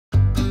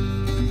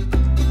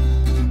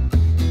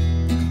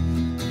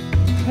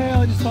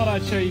just thought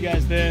I'd show you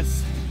guys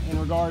this in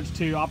regards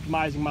to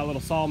optimizing my little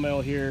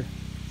sawmill here.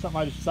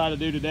 Something I just decided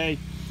to do today.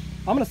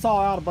 I'm going to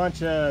saw out a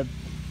bunch of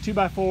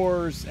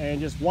 2x4s and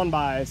just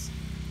 1x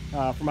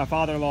for my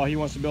father-in-law. He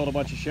wants to build a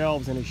bunch of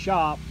shelves in his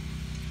shop,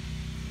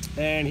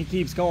 and he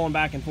keeps going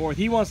back and forth.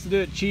 He wants to do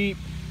it cheap.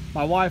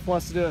 My wife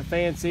wants to do it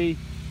fancy.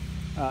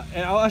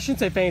 And I shouldn't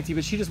say fancy,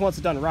 but she just wants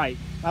it done right.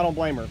 I don't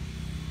blame her.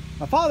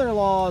 My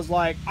father-in-law is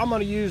like, I'm going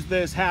to use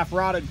this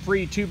half-rotted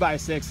free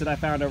 2x6 that I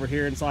found over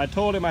here. And so I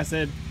told him, I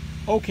said,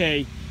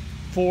 okay,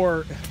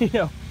 for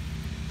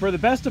the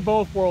best of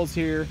both worlds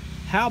here,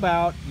 how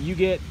about you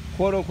get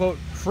quote-unquote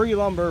free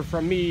lumber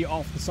from me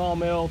off the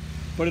sawmill,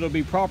 but it'll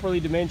be properly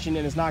dimensioned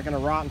and it's not going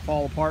to rot and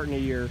fall apart in a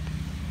year.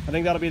 I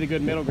think that'll be the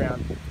good middle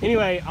ground.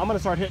 Anyway, I'm going to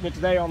start hitting it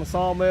today on the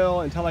sawmill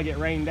until I get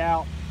rained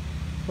out.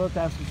 Supposed to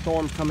have some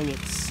storms coming at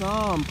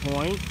some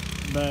point,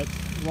 but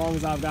as long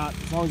as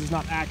it's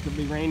not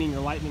actively raining or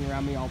lightning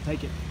around me, I'll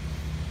take it.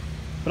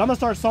 But I'm gonna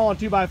start sawing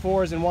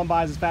 2x4s and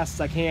 1x's as fast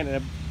as I can,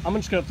 and I'm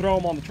just gonna throw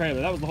them on the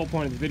trailer. That was the whole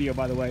point of this video,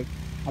 by the way.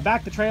 I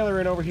backed the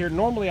trailer in over here.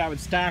 Normally I would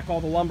stack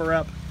all the lumber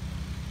up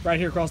right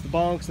here across the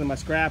bunks, and my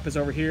scrap is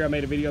over here. I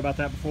made a video about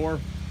that before.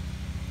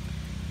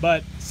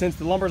 But since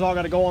the lumber's all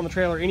got to go on the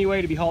trailer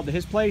anyway to be hauled to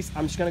his place,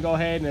 I'm just gonna go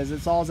ahead and as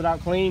it saws it out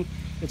clean,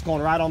 it's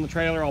going right on the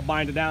trailer. I'll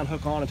bind it down,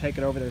 hook on, and take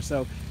it over there.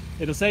 So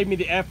it'll save me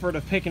the effort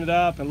of picking it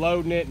up and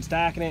loading it and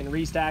stacking it and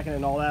restacking it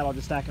and all that. I'll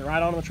just stack it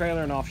right on the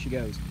trailer and off she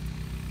goes.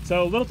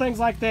 So little things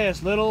like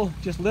this,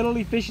 just little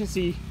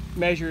efficiency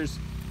measures,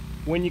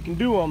 when you can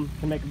do them,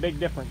 can make a big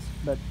difference.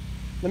 But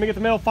let me get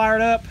the mill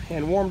fired up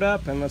and warmed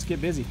up, and let's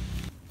get busy.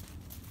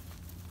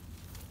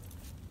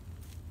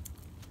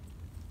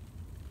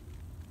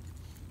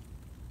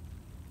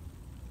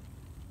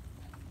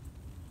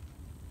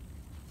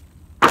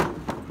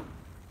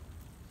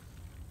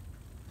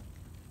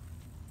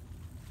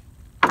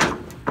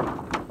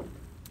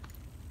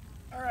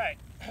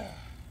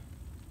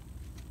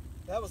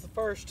 That was the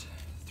first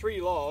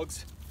 3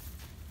 logs.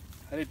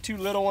 I did 2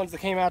 little ones that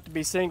came out to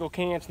be single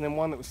cants, and then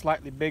one that was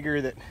slightly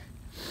bigger that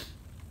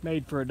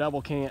made for a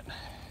double cant,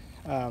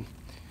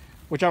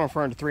 which I'm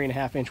referring to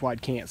 3.5 inch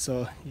wide cants.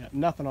 So yeah,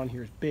 nothing on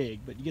here is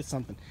big, but you get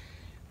something.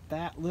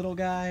 That little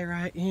guy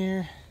right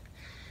here,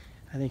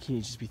 I think he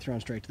needs to just be thrown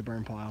straight to the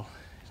burn pile.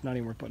 It's not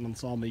even worth putting on the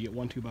sawmill. You get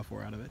 1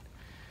 2x4 out of it.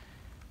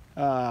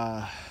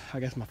 I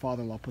guess my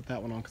father-in-law put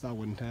that one on because I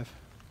wouldn't have.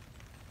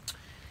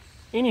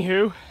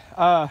 Anywho,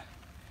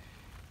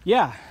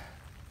 yeah,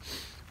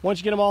 once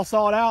you get them all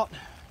sawed out,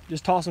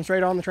 just toss them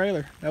straight on the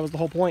trailer. That was the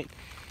whole point.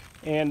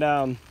 And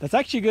that's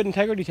actually a good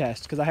integrity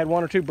test, because I had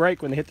 1 or 2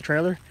 break when they hit the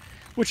trailer,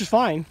 which is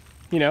fine,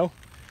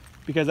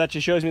 because that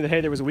just shows me that,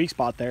 hey, there was a weak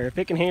spot there. If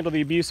it can handle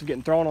the abuse of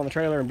getting thrown on the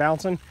trailer and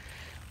bouncing,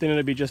 then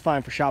it'll be just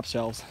fine for shop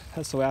shelves.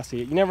 That's the way I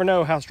see it. You never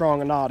know how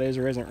strong a knot is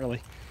or isn't,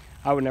 really.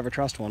 I would never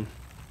trust one.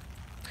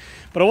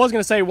 But I was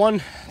going to say one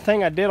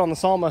thing I did on the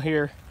sawmill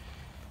here.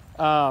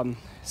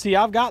 See,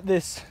 I've got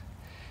the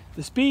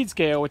speed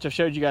scale, which I've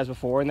showed you guys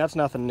before, and that's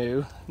nothing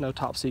new, no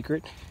top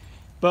secret.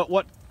 But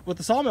what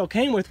the sawmill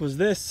came with was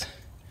this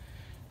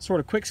sort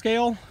of quick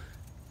scale,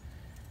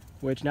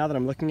 which now that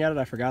I'm looking at it,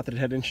 I forgot that it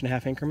had 1.5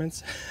 inch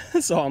increments,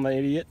 so I'm an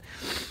idiot.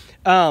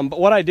 But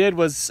what I did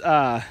was,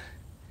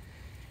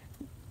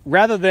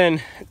 rather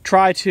than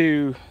try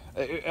to,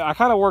 I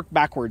kind of worked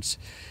backwards,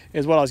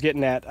 is what I was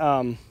getting at.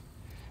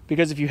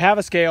 Because if you have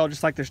a scale,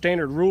 just like their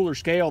standard ruler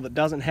scale that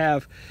doesn't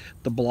have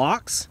the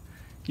blocks,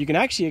 you can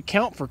actually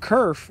account for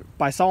kerf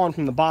by sawing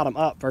from the bottom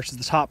up versus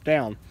the top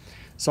down.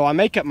 So I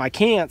make up my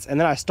cants, and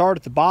then I start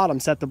at the bottom,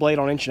 set the blade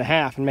on 1.5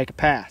 inches, and make a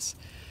pass.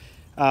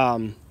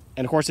 And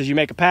of course, as you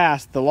make a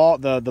pass, the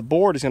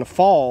board is going to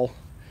fall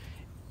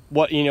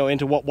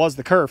into what was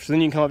the kerf. So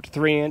then you can come up to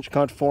 3 inch,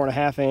 come up to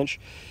 4.5 inch.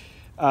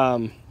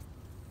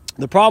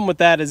 The problem with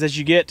that is as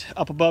you get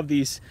up above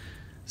these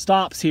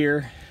stops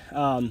here,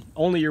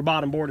 only your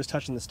bottom board is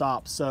touching the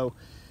stops. So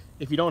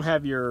if you don't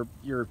have your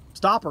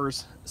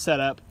stoppers set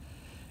up,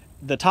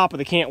 the top of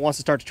the cant wants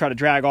to start to try to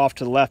drag off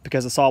to the left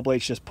because the saw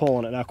blade's just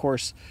pulling it. Now, of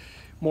course,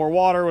 more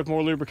water with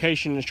more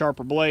lubrication and a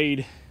sharper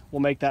blade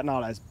will make that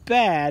not as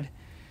bad,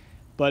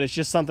 but it's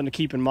just something to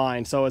keep in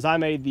mind. So as I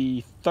made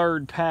the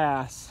 3rd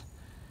pass,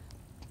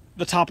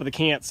 the top of the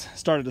cants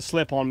started to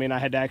slip on me, and I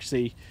had to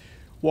actually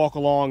walk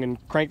along and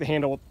crank the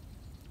handle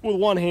with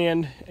one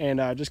hand and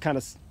just kind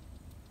of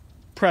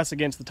press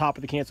against the top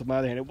of the cants with my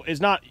other hand. It's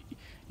not,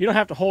 you don't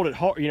have to hold it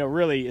hard,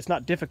 really, it's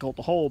not difficult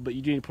to hold, but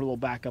you do need to put a little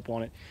backup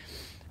on it.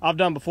 I've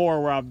done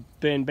before where I've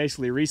been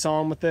basically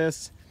resawing with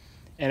this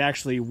and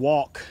actually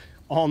walk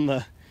on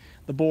the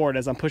board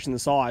as I'm pushing the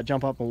saw. I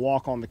jump up and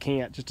walk on the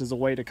cant just as a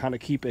way to kind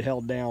of keep it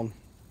held down.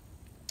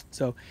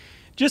 So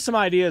just some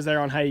ideas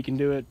there on how you can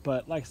do it.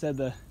 But like I said,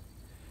 the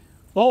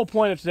whole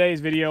point of today's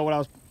video, what I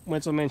was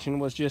meant to mention,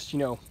 was just,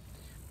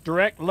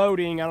 direct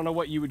loading. I don't know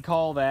what you would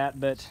call that,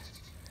 but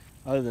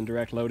other than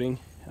direct loading.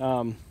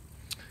 But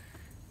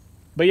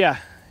yeah,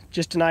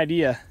 just an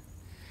idea.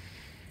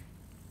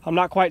 I'm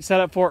not quite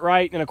set up for it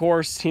right, and of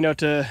course,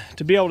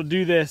 to be able to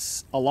do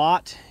this a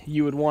lot,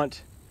 you would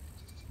want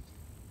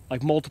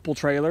like multiple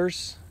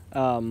trailers.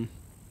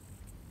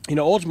 you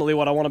know, ultimately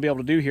what I want to be able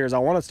to do here is I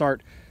want to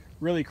start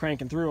really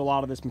cranking through a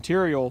lot of this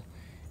material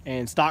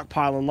and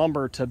stockpiling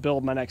lumber to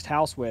build my next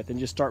house with, and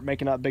just start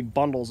making up big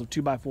bundles of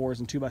 2x4s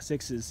and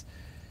 2x6s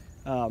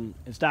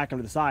and stack them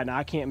to the side. Now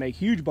I can't make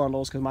huge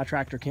bundles because my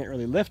tractor can't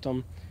really lift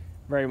them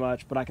very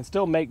much, but I can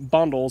still make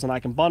bundles, and I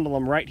can bundle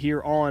them right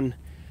here on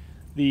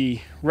the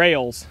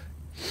rails,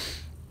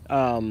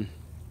 and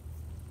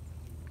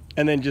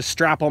then just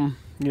strap them,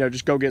 you know,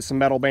 just go get some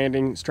metal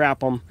banding,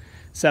 strap them,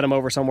 set them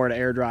over somewhere to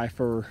air dry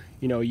for,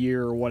 you know, a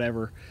year or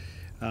whatever,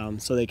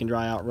 so they can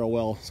dry out real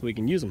well so we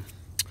can use them.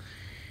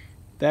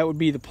 That would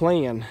be the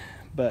plan,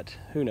 but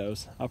who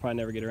knows? I'll probably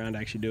never get around to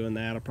actually doing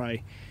that. I'll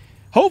probably,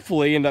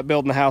 hopefully, end up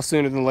building the house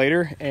sooner than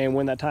later, and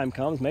when that time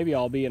comes, maybe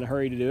I'll be in a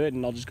hurry to do it,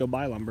 and I'll just go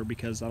buy lumber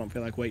because I don't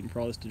feel like waiting for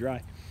all this to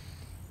dry.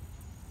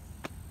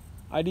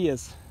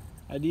 Ideas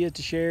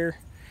to share.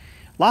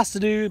 Lots to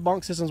do.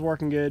 Bunk system's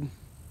working good,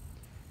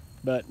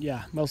 but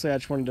yeah, mostly I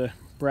just wanted to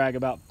brag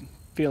about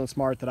feeling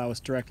smart that I was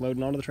direct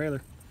loading onto the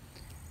trailer.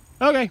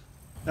 Okay,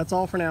 that's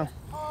all for now.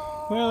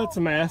 Well, it's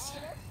a mess,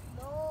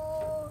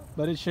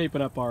 but it's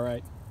shaping up all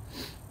right.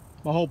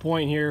 My whole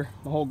point here,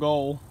 my whole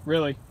goal,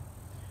 really,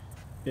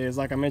 is,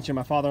 like I mentioned,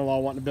 my father-in-law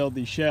wanting to build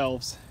these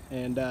shelves,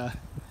 and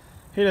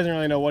he doesn't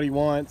really know what he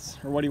wants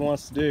or what he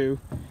wants to do,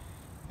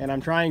 and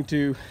I'm trying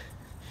to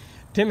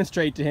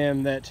demonstrate to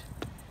him that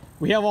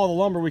we have all the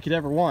lumber we could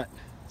ever want.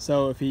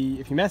 So if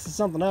he messes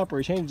something up or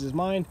he changes his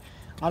mind,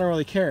 I don't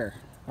really care.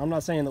 I'm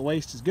not saying that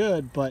waste is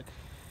good, but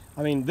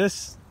I mean,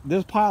 this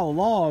pile of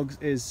logs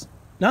is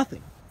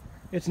nothing.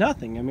 It's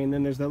nothing. I mean,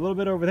 then there's that little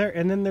bit over there,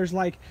 and then there's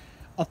like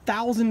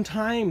 1,000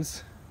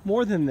 times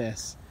more than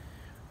this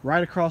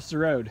right across the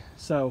road.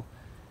 So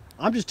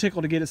I'm just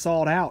tickled to get it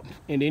sawed out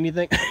into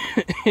anything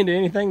into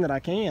anything that I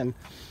can,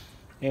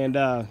 and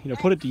you know,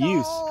 put it to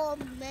use.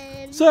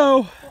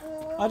 So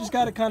I just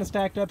got it kind of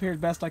stacked up here as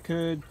best I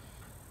could.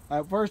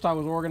 At first I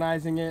was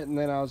organizing it, and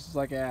then I was just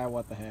like, ah,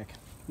 what the heck,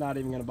 not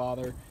even gonna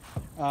bother.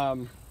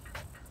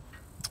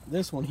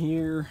 This one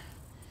here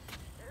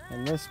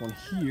and this one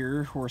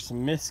here were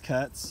some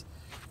miscuts.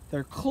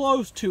 They're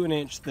close to an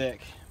inch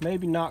thick,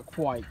 maybe not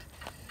quite,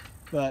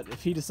 but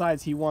if he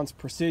decides he wants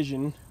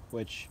precision,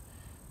 which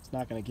it's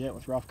not going to get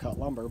with rough cut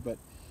lumber, but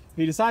if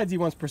he decides he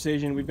wants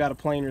precision, we've got a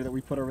planer that we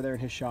put over there in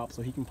his shop,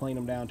 so he can plane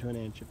them down to an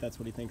inch if that's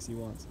what he thinks he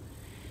wants.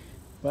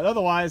 But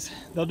otherwise,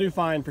 they'll do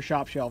fine for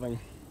shop shelving.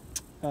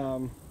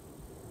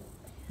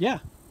 Yeah,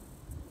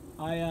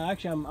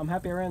 actually I'm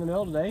happy I ran the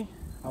mill today.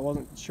 I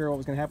wasn't sure what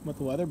was going to happen with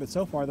the weather, but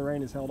so far the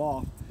rain has held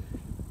off.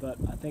 But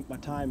I think my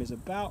time is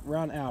about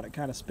run out. It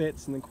kind of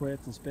spits and then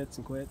quits and spits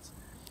and quits.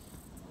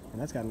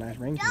 And that's got a nice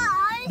ring to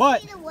it.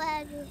 But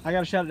I got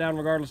to shut it down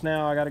regardless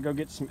now. I got to go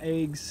get some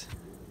eggs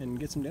and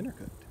get some dinner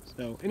cooked.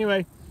 So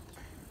anyway,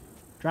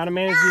 trying to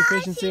manage the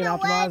efficiency and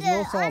optimize the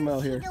little sawmill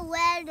here.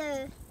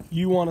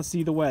 You want to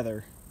see the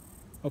weather?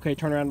 Okay,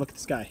 turn around and look at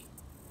the sky.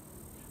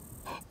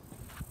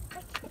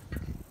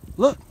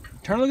 Look,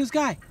 turn and look at the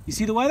sky. You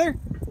see the weather?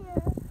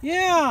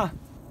 Yeah.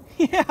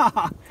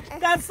 Yeah,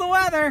 that's the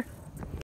weather.